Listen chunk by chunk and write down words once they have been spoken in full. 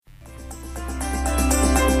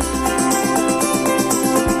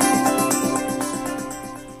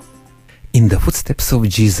footsteps of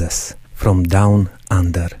Jesus from down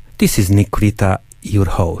under. This is Nick Rita, your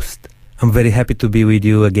host. I'm very happy to be with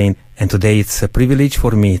you again, and today it's a privilege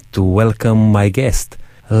for me to welcome my guest,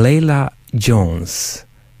 Layla Jones.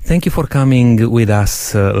 Thank you for coming with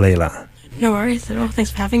us, Layla. No worries at all.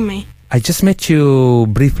 Thanks for having me. I just met you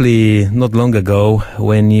briefly not long ago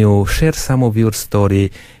when you shared some of your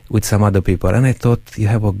story with some other people, and I thought you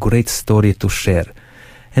have a great story to share.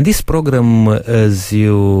 And this program, as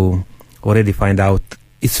you already find out,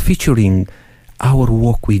 is featuring our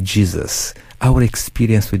walk with Jesus, our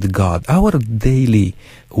experience with God, our daily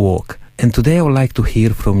walk. And today I would like to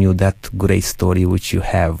hear from you that great story which you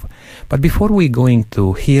have. But before we're going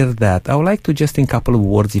to hear that, I would like to just in a couple of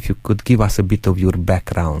words, if you could give us a bit of your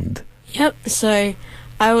background. Yep, so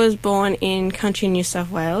I was born in country New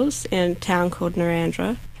South Wales in a town called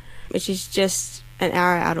Narrandera, which is just an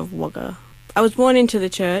hour out of Wagga. I was born into the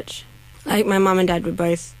church. Like, my mum and dad were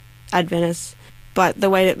both Adventists, but the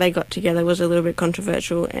way that they got together was a little bit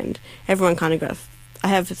controversial, and everyone kind of got... I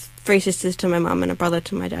have 3 sisters to my mum and a brother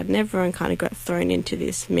to my dad, and everyone kind of got thrown into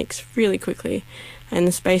this mix really quickly in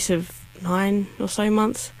the space of 9 or so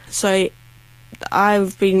months. So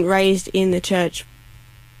I've been raised in the church,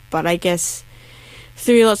 but I guess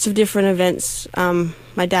through lots of different events,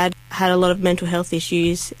 my dad had a lot of mental health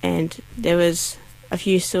issues, and there was a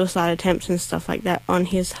few suicide attempts and stuff like that on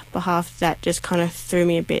his behalf that just kind of threw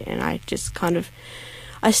me a bit, and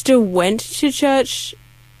I still went to church,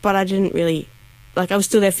 but I didn't really... I was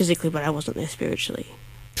still there physically, but I wasn't there spiritually.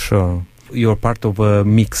 Sure. You're part of a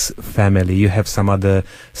mixed family. You have some other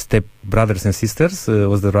step brothers and sisters,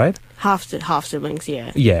 was that right? Half siblings,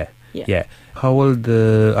 yeah. Yeah. How old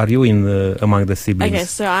are you among the siblings? Okay,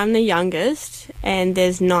 so I'm the youngest, and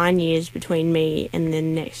there's 9 years between me and the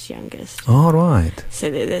next youngest. All right.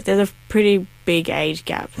 So there's a pretty big age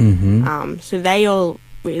gap. Mm-hmm. So they all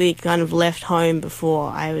really kind of left home before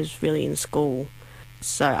I was really in school.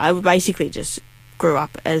 So I basically just grew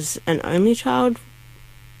up as an only child,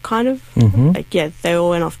 kind of. Mm-hmm. They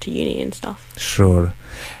all went off to uni and stuff. Sure.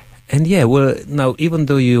 And now, even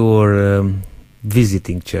though you're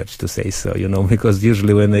visiting church, to say so, because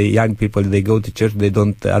usually when the young people, they go to church, they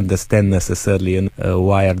don't understand necessarily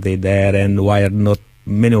why are they there and why are not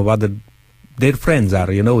many of their friends are,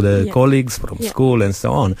 the colleagues from school and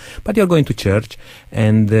so on. But you're going to church,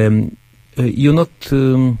 and you're not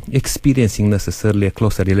experiencing necessarily a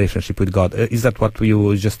closer relationship with God. Is that what you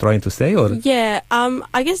were just trying to say? Or? Yeah,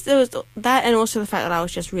 I guess there was that, and also the fact that I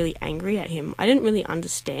was just really angry at him. I didn't really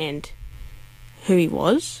understand who he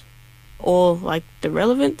was or the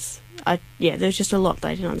relevance. There's just a lot that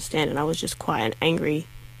I didn't understand, and I was just quite an angry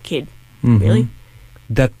kid, really.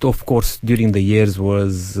 That, of course, during the years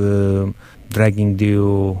was dragging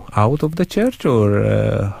you out of the church, or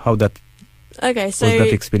how that... Okay, so... was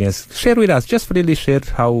that experience? Share with us, just really share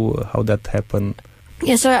how that happened.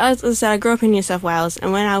 Yeah, so as I said, I grew up in New South Wales,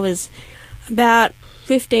 and when I was about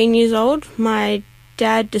 15 years old, my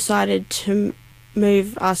dad decided to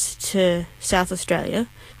move us to South Australia,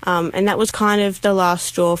 and that was kind of the last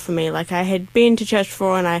straw for me. I had been to church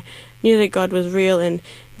before, and I knew that God was real and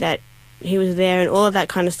that he was there and all of that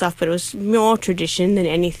kind of stuff, but it was more tradition than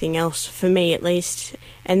anything else, for me at least.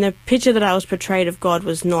 And the picture that I was portrayed of God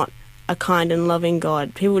was not a kind and loving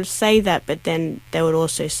God. People would say that, but then they would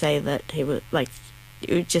also say that he was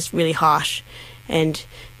it was just really harsh and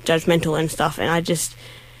judgmental and stuff, and I just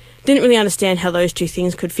didn't really understand how those two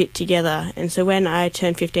things could fit together. And so when I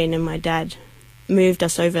turned 15 and my dad moved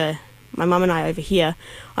us over, my mum and I over here,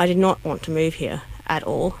 I did not want to move here at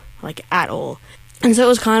all. And so it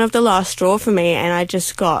was kind of the last straw for me, and I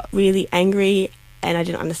just got really angry, and I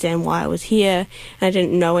didn't understand why I was here, and I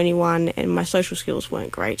didn't know anyone, and my social skills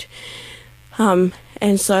weren't great. And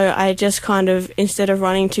so I just kind of, instead of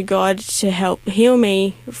running to God to help heal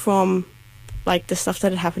me from the stuff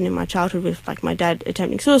that had happened in my childhood with my dad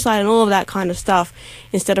attempting suicide and all of that kind of stuff,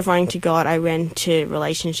 instead of running to God, I ran to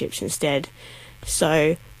relationships instead.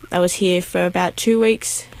 So I was here for about 2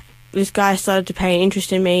 weeks. This guy started to pay an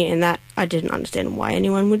interest in me, and that I didn't understand why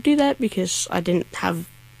anyone would do that, because I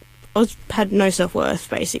had no self-worth,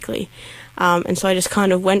 basically. And so I just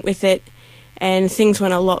kind of went with it, and things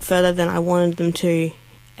went a lot further than I wanted them to.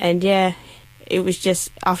 And it was just,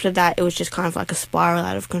 after that, it was just kind of like a spiral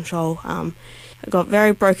out of control. I got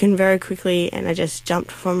very broken very quickly, and I just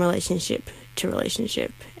jumped from relationship to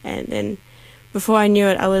relationship. And then before I knew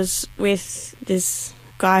it, I was with this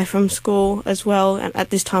guy from school as well, and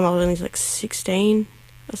at this time I was only 16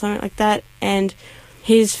 or something like that, and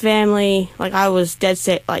his family, I was dead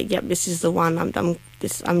set, yep, this is the one,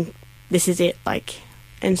 this is it,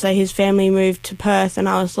 and so his family moved to Perth, and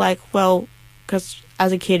I was well, because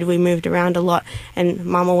as a kid, we moved around a lot, and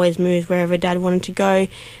Mum always moved wherever Dad wanted to go. And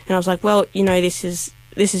I was like, well, you know, this is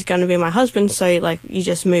going to be my husband, so, like, you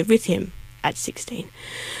just move with him at 16.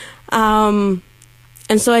 And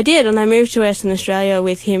so I did, and I moved to Western Australia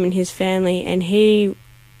with him and his family, and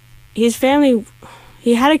his family,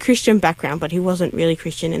 he had a Christian background, but he wasn't really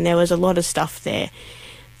Christian, and there was a lot of stuff there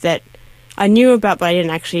that I knew about, but I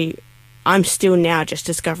didn't actually. I'm still now just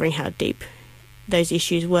discovering how deep those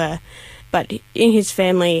issues were. But in his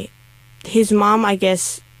family, his mum, I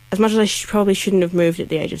guess, as much as I probably shouldn't have moved at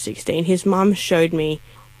the age of 16, his mum showed me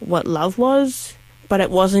what love was, but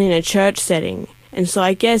it wasn't in a church setting. And so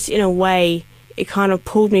I guess, in a way, it kind of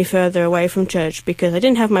pulled me further away from church, because I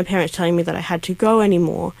didn't have my parents telling me that I had to go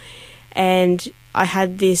anymore. And I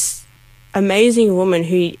had this amazing woman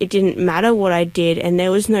who, it didn't matter what I did, and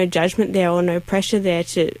there was no judgment there or no pressure there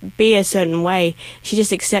to be a certain way. She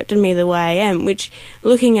just accepted me the way I am, which,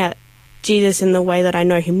 looking at Jesus in the way that I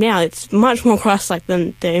know him now, it's much more Christ-like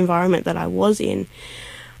than the environment that I was in.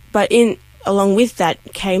 But along with that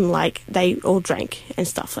came, like, they all drank and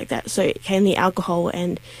stuff like that. So it came the alcohol,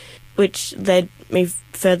 and which led me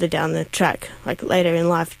further down the track, like later in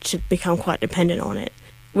life, to become quite dependent on it.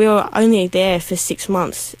 We were only there for 6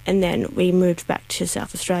 months, and then we moved back to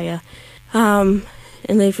South Australia and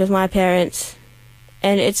lived with my parents.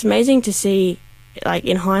 And it's amazing to see, like,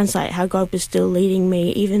 in hindsight, how God was still leading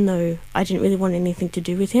me, even though I didn't really want anything to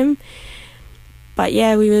do with him. But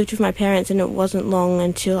yeah, we lived with my parents, and it wasn't long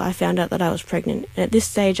until I found out that I was pregnant. And at this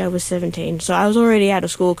stage, I was 17, so I was already out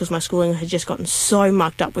of school because my schooling had just gotten so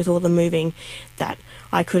mucked up with all the moving that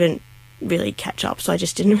I couldn't really catch up, so I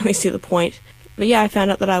just didn't really see the point. But yeah, I found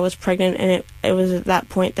out that I was pregnant, and it was at that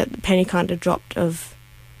point that the penny kind of dropped of,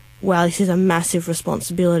 wow, this is a massive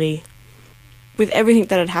responsibility. With everything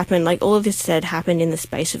that had happened, like, all of this had happened in the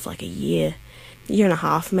space of like a year and a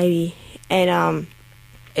half maybe, and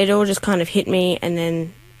it all just kind of hit me. And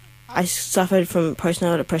then I suffered from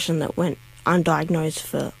postnatal depression that went undiagnosed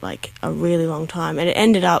for like a really long time, and it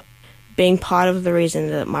ended up being part of the reason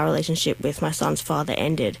that my relationship with my son's father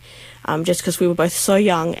ended, just because we were both so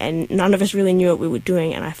young and none of us really knew what we were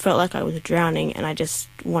doing, and I felt like I was drowning and I just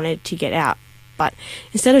wanted to get out. But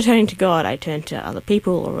instead of turning to God, I turned to other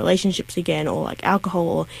people or relationships again, or like alcohol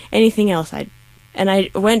or anything else. I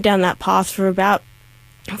went down that path for about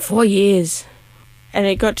 4 years, and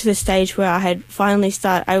it got to the stage where I had finally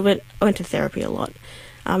started. I went to therapy a lot,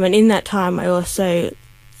 and in that time, I also,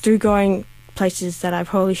 through going places that I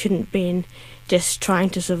probably shouldn't have been, just trying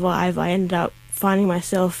to survive, I ended up finding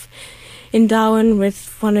myself in Darwin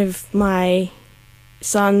with one of my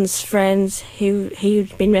son's friends.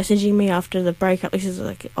 He'd been messaging me after the breakup. This is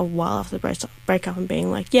like a while after the breakup, and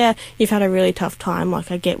being like, yeah, you've had a really tough time,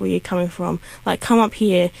 like, I get where you're coming from, like, come up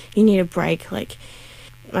here, you need a break, like,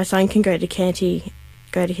 my son can go to Canty,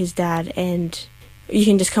 go to his dad, and you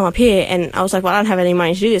can just come up here. And I was like, well, I don't have any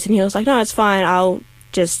money to do this. And he was like, no, it's fine, I'll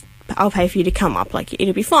pay for you to come up, like,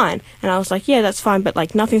 it'll be fine. And I was like, yeah, that's fine, but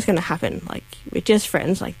like, nothing's gonna happen, like, we're just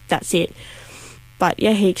friends, like, that's it. But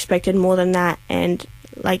yeah, he expected more than that, and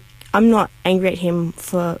like, I'm not angry at him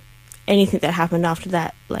for anything that happened after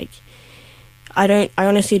that. Like, I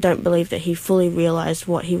honestly don't believe that he fully realised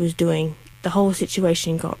what he was doing. The whole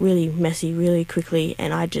situation got really messy really quickly,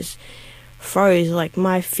 and I just froze. Like,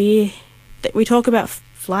 my fear, that we talk about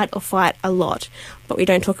flight or fight a lot, but we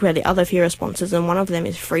don't talk about the other fear responses, and one of them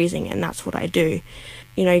is freezing, and that's what I do.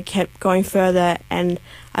 You know, he kept going further, and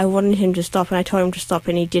I wanted him to stop, and I told him to stop,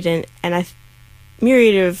 and he didn't, and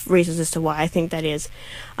myriad of reasons as to why I think that is,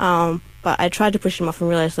 but I tried to push him off and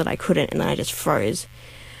realised that I couldn't, and then I just froze,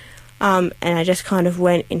 and I just kind of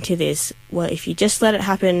went into this, well, if you just let it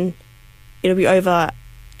happen, it'll be over,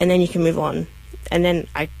 and then you can move on. And then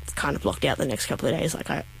I kind of blocked out the next couple of days,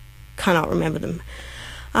 like, I cannot remember them,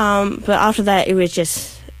 but after that, it was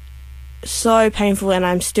just so painful, and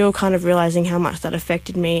I'm still kind of realising how much that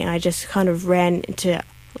affected me, and I just kind of ran into,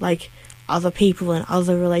 like, other people and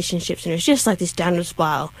other relationships, and it was just like this downward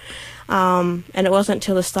spiral. And it wasn't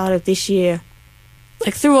until the start of this year,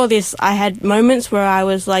 like, through all this, I had moments where I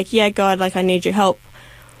was like, yeah, God, like, I need your help,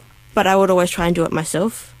 but I would always try and do it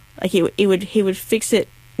myself. Like, he would fix it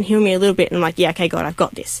and heal me a little bit, and I'm like, yeah, okay, God, I've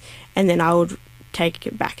got this, and then I would take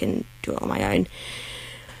it back and do it on my own.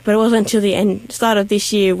 But it wasn't until the start of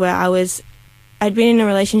this year where I'd been in a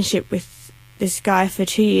relationship with this guy for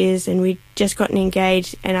 2 years, and we'd just gotten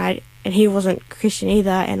engaged, and he wasn't Christian either,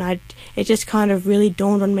 and it just kind of really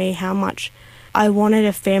dawned on me how much I wanted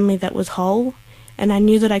a family that was whole, and I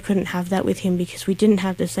knew that I couldn't have that with him because we didn't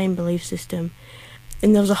have the same belief system,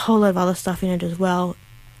 and there was a whole lot of other stuff in it as well.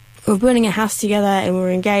 We were building a house together, and we were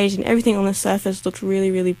engaged, and everything on the surface looked really,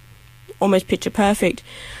 really almost picture perfect,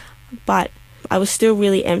 but I was still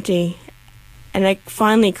really empty. And it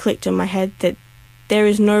finally clicked in my head that there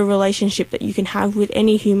is no relationship that you can have with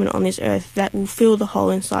any human on this earth that will fill the hole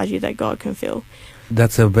inside you that God can fill.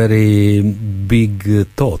 That's a very big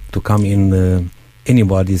thought to come in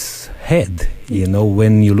anybody's head. You know,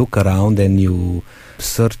 when you look around and you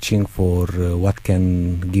searching for what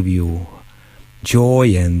can give you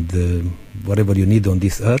joy and whatever you need on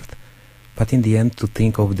this earth, but in the end to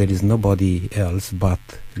think of there is nobody else but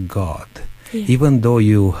God. Yeah. Even though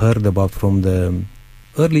you heard about from the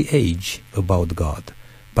early age about God,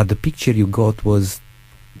 but the picture you got was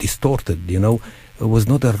distorted, you know, it was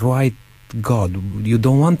not a right God. You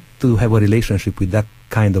don't want to have a relationship with that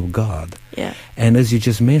kind of God. Yeah. And as you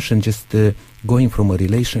just mentioned, just going from a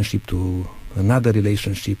relationship to another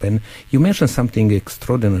relationship, and you mentioned something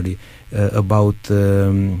extraordinary about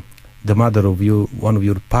the mother of one of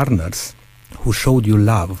your partners, who showed you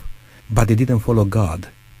love, but they didn't follow God.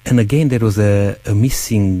 And again, there was a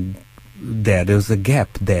missing there. There was a gap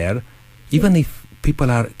there. Even if people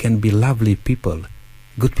can be lovely people,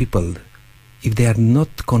 good people, if they are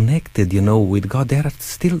not connected, you know, with God, there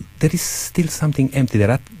is still something empty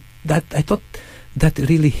there. That I thought that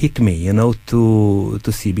really hit me, you know,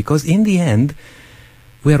 to see, because in the end,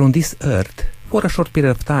 we are on this earth for a short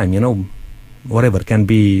period of time, you know, whatever, can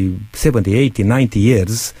be 70, 80, 90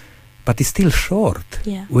 years, but it's still short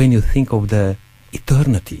when you think of the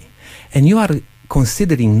eternity. And you are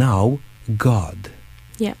considering now God.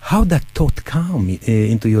 Yeah. How that thought come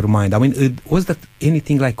into your mind? I mean, was that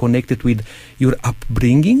anything like connected with your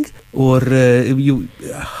upbringing, or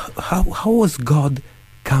how was God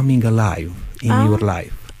coming alive in your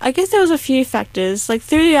life? I guess there was a few factors. Like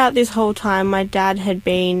throughout this whole time, my dad had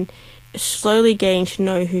been slowly getting to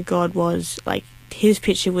know who God was. Like his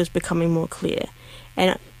picture was becoming more clear,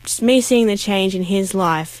 and just me seeing the change in his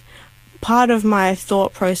life. Part of my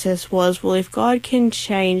thought process was, well, if God can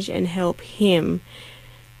change and help him,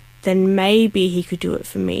 then maybe he could do it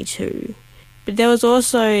for me too. But there was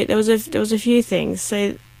a few things.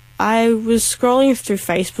 So I was scrolling through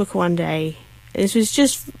Facebook one day. This was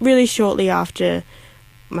just really shortly after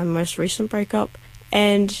my most recent breakup,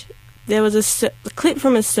 and there was a clip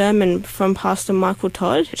from a sermon from Pastor Michael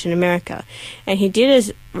Todd in America, and he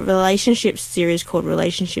did a relationship series called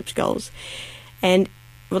Relationships Goals. And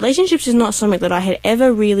relationships is not something that I had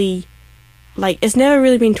ever really, it's never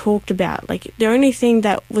really been talked about. Like, the only thing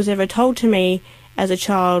that was ever told to me as a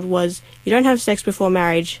child was, you don't have sex before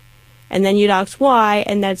marriage, and then you'd ask why,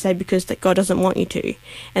 and they'd say because that God doesn't want you to.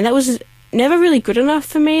 And that was never really good enough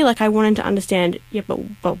for me. Like, I wanted to understand,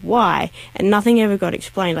 but why? And nothing ever got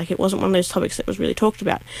explained. Like, it wasn't one of those topics that was really talked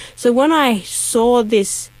about. So when I saw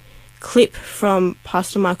this clip from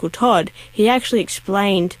Pastor Michael Todd, he actually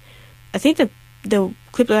explained, I think the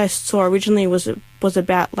clip that I saw originally was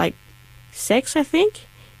about, sex, I think,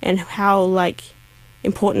 and how,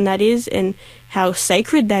 important that is and how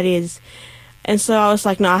sacred that is. And so I was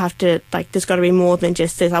like, no, I have to, there's got to be more than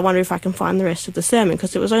just this. I wonder if I can find the rest of the sermon,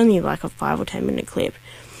 because it was only a 5 or 10 minute clip.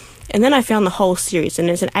 And then I found the whole series, and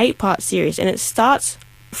it's an 8-part series, and it starts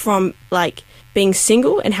from, being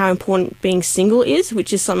single and how important being single is,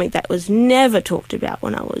 which is something that was never talked about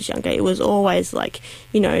when I was younger. It was always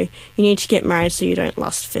you need to get married so you don't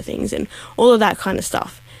lust for things and all of that kind of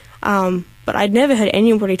stuff. But I'd never heard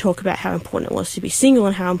anybody talk about how important it was to be single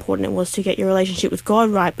and how important it was to get your relationship with God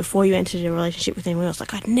right before you entered a relationship with anyone else.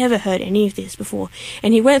 I'd never heard any of this before.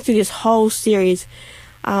 And he went through this whole series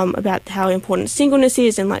about how important singleness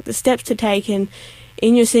is and the steps to take in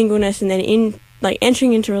your singleness, and then in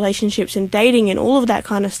entering into relationships and dating and all of that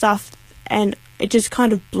kind of stuff. And it just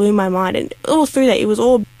kind of blew my mind. And all through that, it was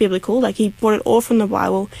all biblical. He brought it all from the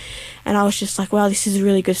Bible. And I was just wow, this is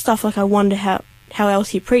really good stuff. I wonder how else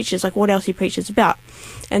he preaches, what else he preaches about.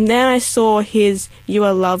 And then I saw his You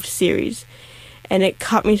Are Loved series, and it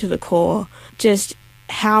cut me to the core. Just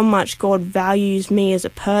how much God values me as a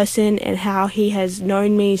person, and how he has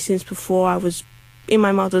known me since before I was in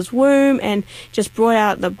my mother's womb, and just brought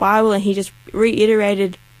out the Bible, and he just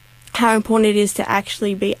reiterated how important it is to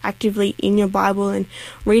actually be actively in your Bible and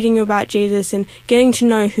reading about Jesus and getting to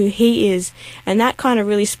know who he is. And that kind of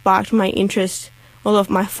really sparked my interest, all of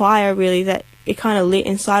my fire really, that it kind of lit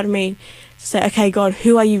inside of me to say, okay, God,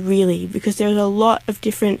 who are you really? Because there's a lot of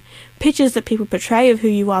different pictures that people portray of who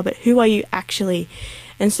you are, but who are you actually?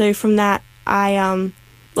 And so from that,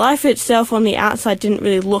 life itself on the outside didn't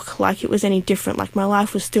really look like it was any different. My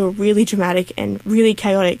life was still really dramatic and really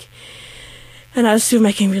chaotic, and I was still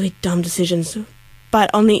making really dumb decisions. But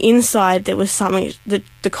on the inside, there was something that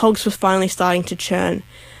the cogs was finally starting to churn.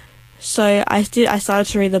 So I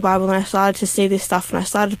started to read the Bible, and I started to see this stuff, and I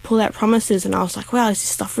started to pull out promises, and I was like, wow, is this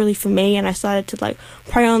stuff really for me? And I started to like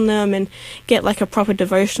pray on them and get like a proper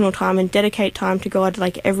devotional time and dedicate time to God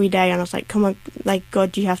like every day. And I was like, come on, like,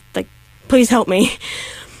 God, you have to, like, please help me.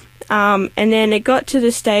 And then it got to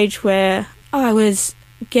the stage where I was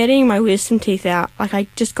getting my wisdom teeth out. Like, I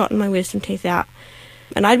just gotten my wisdom teeth out,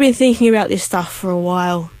 and I'd been thinking about this stuff for a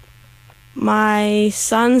while. My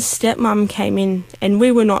son's stepmom came in, and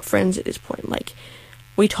we were not friends at this point. Like,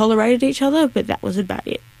 we tolerated each other, but that was about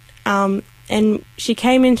it. And she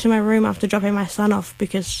came into my room after dropping my son off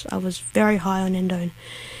because I was very high on endone,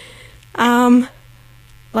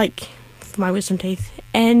 like, for my wisdom teeth.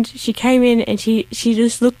 And she came in, and she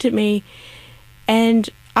just looked at me, and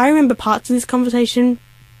I remember parts of this conversation,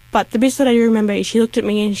 but the bits that I do remember is she looked at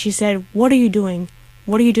me and she said, "What are you doing?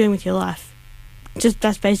 What are you doing with your life?" Just,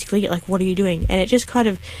 that's basically it, like, what are you doing? And it just kind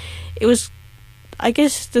of, it was, I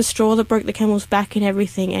guess, the straw that broke the camel's back and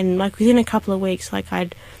everything. And like within a couple of weeks, like,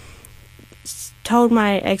 I'd told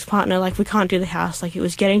my ex-partner, like, we can't do the house, like, it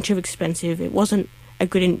was getting too expensive, it wasn't a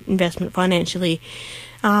good investment financially.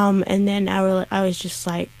 And then I was just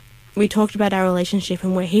like, we talked about our relationship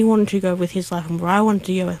and where he wanted to go with his life and where I wanted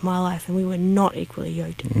to go with my life, and we were not equally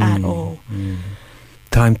yoked at all.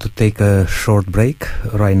 Time to take a short break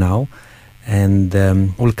right now, and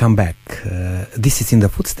we'll come back. This is In the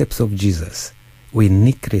Footsteps of Jesus with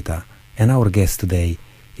Nick Rita, and our guest today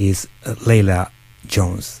is Leila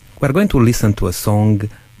Jones. We're going to listen to a song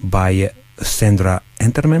by Sandra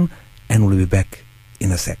Enterman, and we'll be back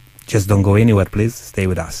in a sec. Just don't go anywhere, please. Stay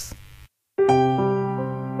with us.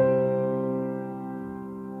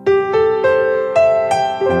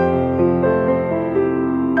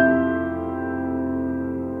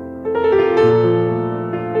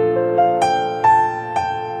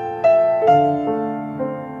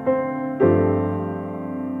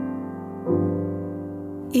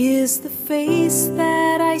 Is the face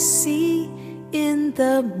that I see in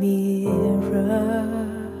the mirror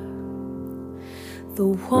the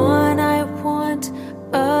one I want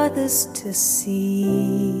others to see?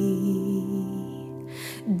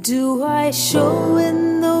 Do I show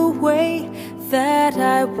in the way that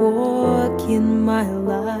I walk in my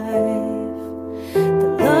life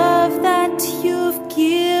the love that you've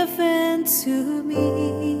given to me?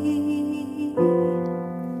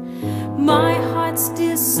 My heart's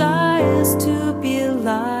desires to be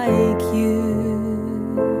like you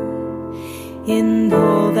in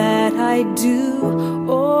all that I do,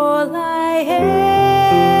 all I am.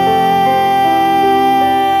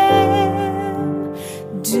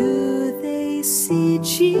 Do they see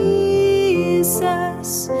Jesus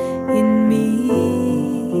in me?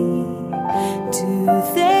 Do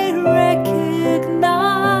they recognize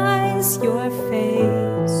your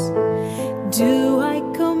face? Do I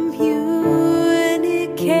communicate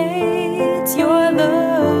your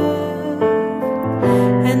love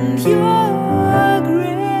and your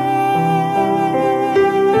grace?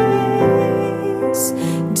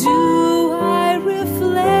 Do I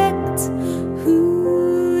reflect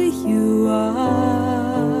who you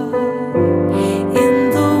are in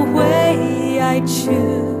the way I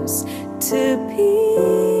choose to be?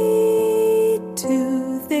 Do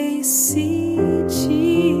they see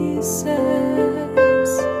Jesus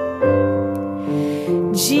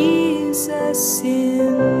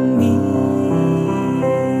in me?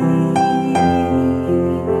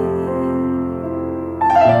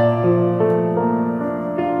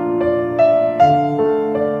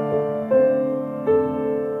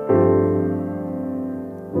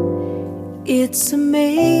 It's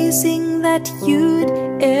amazing that you'd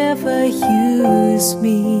ever use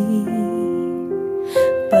me,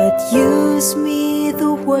 but use me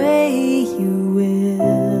the way you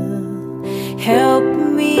will. Help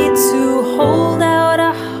me to hold out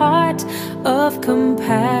a heart of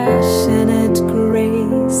compassionate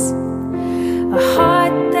grace, a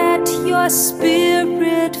heart that your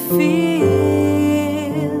spirit fills.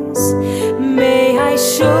 May I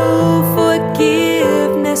show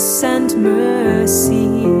forgiveness and mercy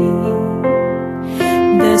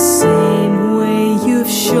the same way you've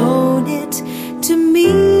shown it to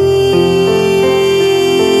me.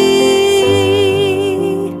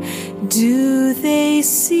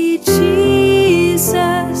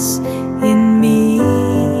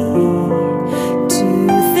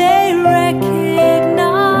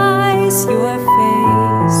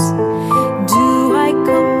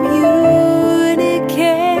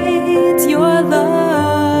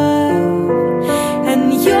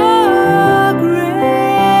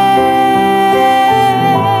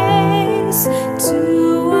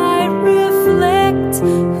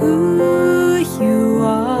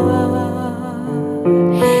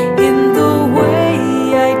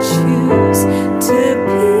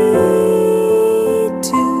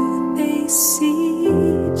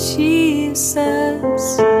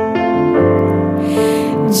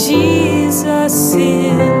 Jesus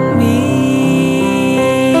in me.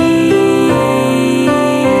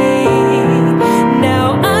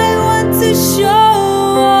 Now I want to show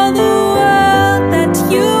all the world that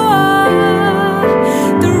you are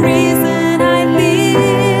the reason I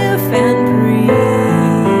live and breathe.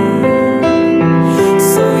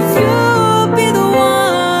 So you'll be the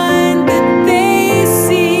one that they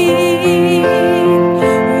see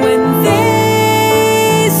when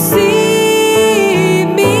they see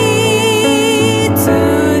me.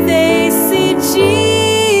 Do they see Jesus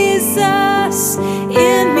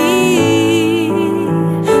in me?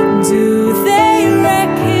 Do they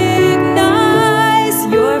recognize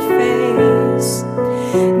your face?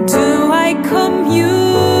 Do I communicate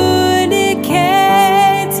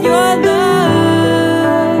your love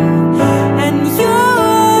and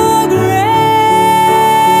your grace?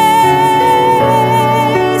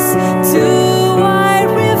 Do I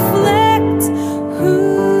reflect who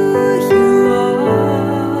you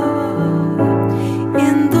are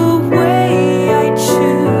in the way I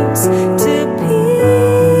choose to be?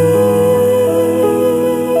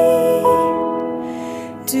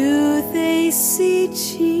 Do they see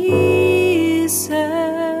Jesus?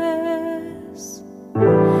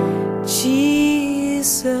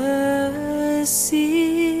 Jesus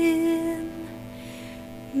in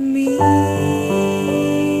me.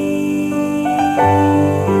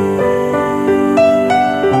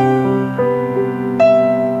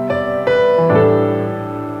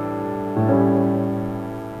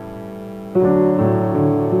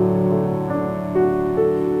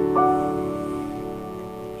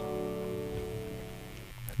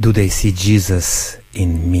 Do they see Jesus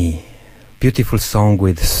in me? Beautiful song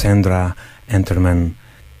with Sandra Enterman.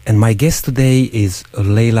 And my guest today is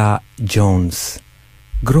Leila Jones.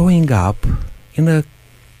 Growing up in a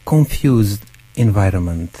confused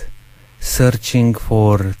environment, searching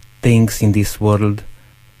for things in this world,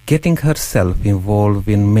 getting herself involved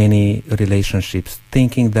in many relationships,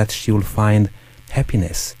 thinking that she will find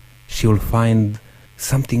happiness, she will find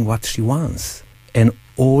something what she wants. And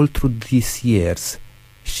all through these years,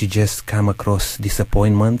 she just came across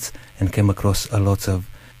disappointments and came across a lot of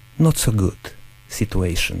not so good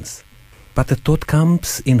situations. But a thought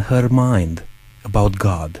comes in her mind about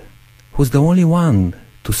God, who's the only one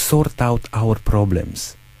to sort out our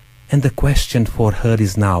problems. And the question for her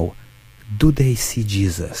is now, do they see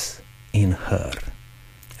Jesus in her?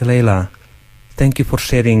 Leila, thank you for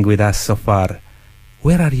sharing with us so far.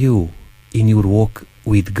 Where are you in your walk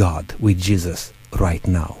with God, with Jesus, right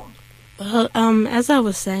now? Well, as I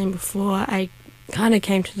was saying before, I kind of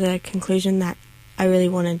came to the conclusion that I really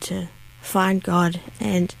wanted to find God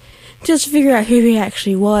and just figure out who He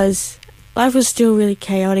actually was. Life was still really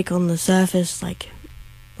chaotic on the surface, like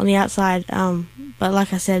on the outside, but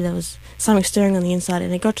like I said, there was something stirring on the inside,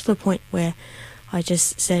 and it got to the point where I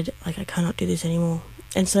just said, like, I cannot do this anymore.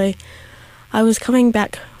 And so I was coming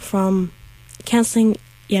back from counselling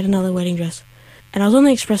yet another wedding dress, and I was on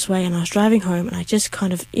the expressway and I was driving home, and I just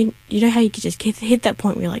kind of, you know how you could just hit that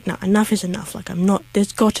point where you're like, no, enough is enough. Like,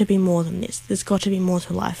 there's got to be more than this. There's got to be more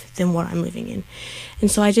to life than what I'm living in.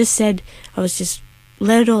 And so I just said, I was just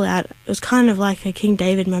let it all out. It was kind of like a King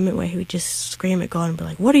David moment where he would just scream at God and be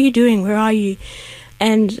like, what are you doing? Where are you?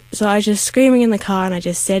 And so I was just screaming in the car, and I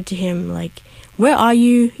just said to him, like, where are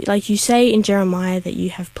you? Like, you say in Jeremiah that you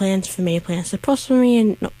have plans for me, plans to prosper me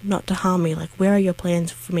and not to harm me. Like, where are your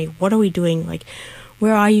plans for me? What are we doing? Like,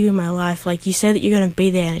 where are you in my life? Like, you say that you're going to be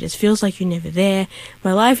there, and it just feels like you're never there.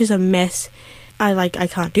 My life is a mess. I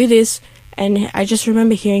can't do this. And I just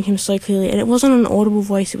remember hearing him so clearly, and it wasn't an audible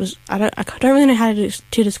voice. It was, I don't really know how to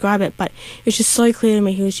describe it, but it was just so clear to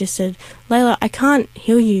me. He was just said, Leila, I can't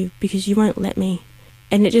heal you because you won't let me.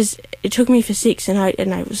 And it took me for 6, and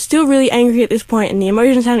I was still really angry at this point, and the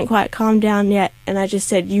emotions hadn't quite calmed down yet. And I just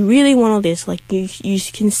said, you really want all this? Like, you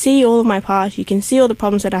can see all of my past, you can see all the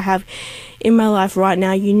problems that I have in my life right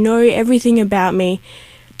now, you know everything about me.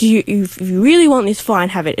 If you really want this, fine,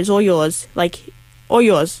 have it. It's all yours. Like, all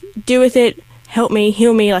yours. Do with it. Help me,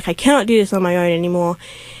 heal me. Like, I cannot do this on my own anymore.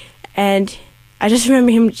 And I just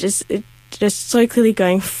remember him just so clearly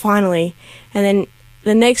going, finally. And then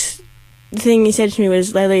the next thing he said to me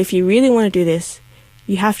was, Leila, if you really want to do this,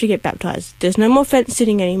 you have to get baptized. There's no more fence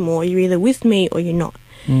sitting anymore. You're either with me or you're not.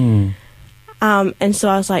 And so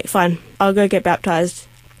I was like, fine, I'll go get baptized.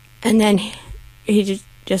 And then he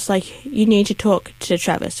just like, you need to talk to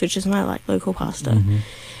Travis, which is my like local pastor. Mm-hmm.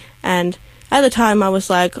 And at the time I was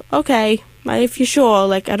like, okay, if you're sure,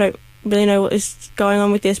 like, I don't really know what is going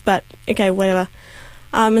on with this, but okay, whatever.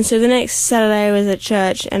 And so the next Saturday I was at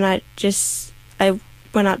church, and I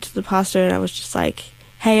went up to the pastor, and I was just like,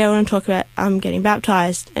 hey, I want to talk about getting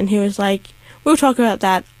baptized. And he was like, we'll talk about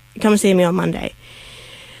that. Come and see me on Monday.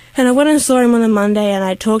 And I went and saw him on the Monday, and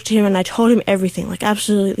I talked to him, and I told him everything, like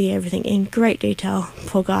absolutely everything, in great detail,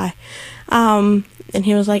 poor guy. And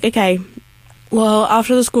he was like, okay, well,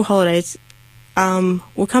 after the school holidays,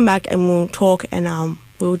 we'll come back and we'll talk, and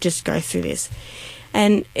we'll just go through this.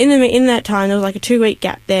 And in that time, there was like a 2-week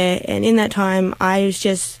gap there, and in that time, I was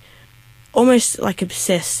just almost like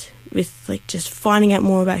obsessed with like just finding out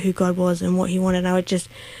more about who God was and what He wanted.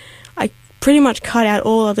 I pretty much cut out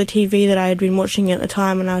all of the TV that I had been watching at the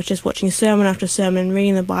time, and I was just watching sermon after sermon,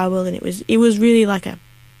 reading the Bible, and it was really like a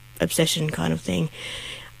obsession kind of thing.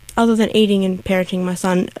 Other than eating and parenting my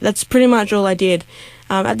son, that's pretty much all I did.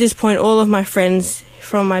 At this point, all of my friends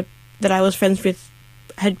that I was friends with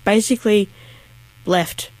had basically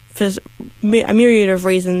left for a myriad of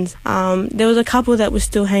reasons. There was a couple that was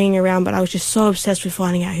still hanging around, but I was just so obsessed with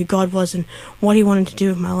finding out who God was and what He wanted to do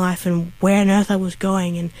with my life and where on earth I was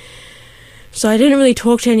going. And so I didn't really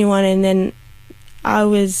talk to anyone, and then it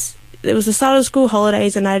was the start of school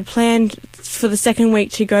holidays, and I had planned for the second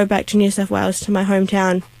week to go back to New South Wales, to my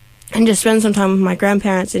hometown, and just spend some time with my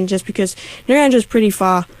grandparents. And just because Naranja's pretty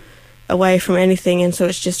far away from anything, and so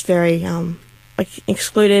it's just very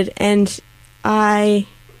excluded. And I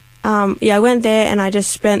went there, and I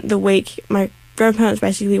just spent the week. My grandparents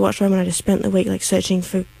basically watched over, and I just spent the week like searching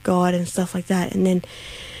for God and stuff like that. And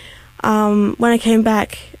then when I came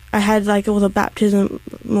back, I had like all the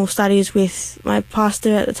baptismal studies with my pastor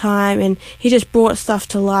at the time, and he just brought stuff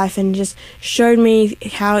to life and just showed me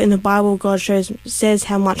how in the Bible God says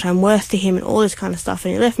how much I'm worth to Him and all this kind of stuff.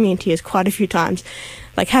 And it left me in tears quite a few times,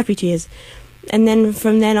 like happy tears. And then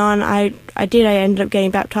from then on, I ended up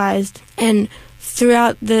getting baptized, and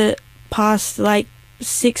throughout the past like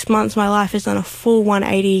 6 months, my life has done a full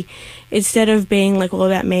 180. Instead of being like all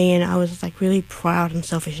about me, and I was like really proud and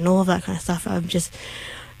selfish and all of that kind of stuff, I'm just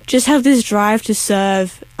have this drive to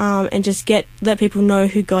serve, and just let people know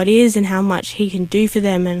who God is and how much He can do for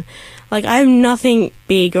them. And like, I'm nothing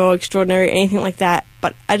big or extraordinary or anything like that,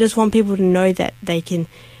 but I just want people to know that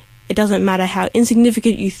it doesn't matter how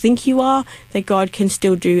insignificant you think you are, that God can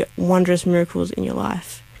still do wondrous miracles in your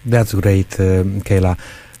life. That's great, Kayla.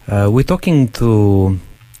 We're talking to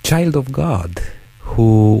child of God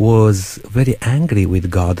who was very angry with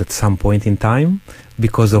God at some point in time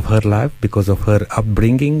because of her life, because of her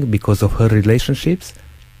upbringing, because of her relationships.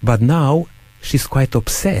 But now she's quite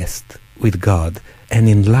obsessed with God and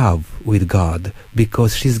in love with God,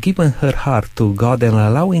 because she's given her heart to God and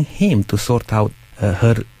allowing Him to sort out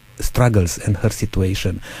her struggles and her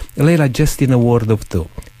situation. Leila, just in a word of two,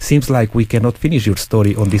 seems like we cannot finish your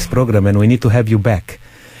story on this program and we need to have you back.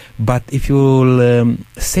 But if you'll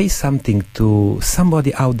say something to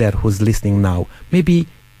somebody out there who's listening now, maybe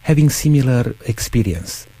having similar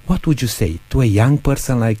experience, what would you say to a young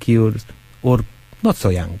person like you, or not so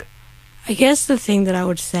young? I guess the thing that I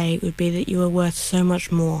would say would be that you are worth so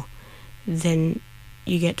much more than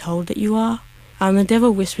you get told that you are. The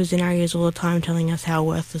devil whispers in our ears all the time telling us how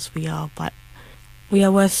worthless we are, but we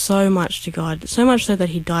are worth so much to God, so much so that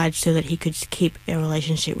He died so that He could keep a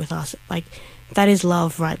relationship with us. Like, that is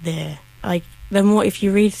love right there. Like, the more, if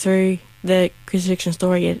you read through the crucifixion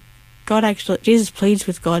story, Jesus pleads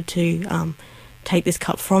with God to take this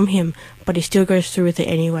cup from Him, but He still goes through with it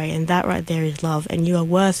anyway, and that right there is love. And you are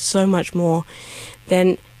worth so much more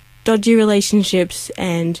than dodgy relationships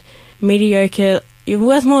and mediocre. You're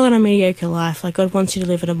worth more than a mediocre life. Like, God wants you to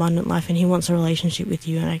live an abundant life, and He wants a relationship with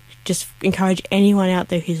you. And I just encourage anyone out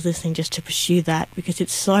there who's listening just to pursue that, because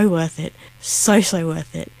it's so worth it. So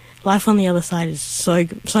worth it. Life on the other side is so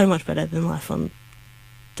much better than life on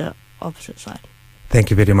the opposite side.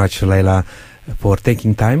 Thank you very much, Leila, for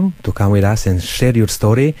taking time to come with us and share your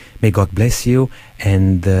story. May God bless you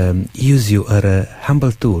and use you as a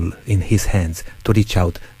humble tool in His hands to reach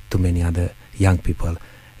out to many other young people.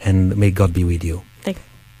 And may God be with you.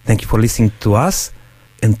 Thank you for listening to us.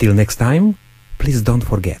 Until next time, please don't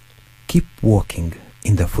forget, keep walking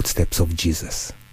in the footsteps of Jesus.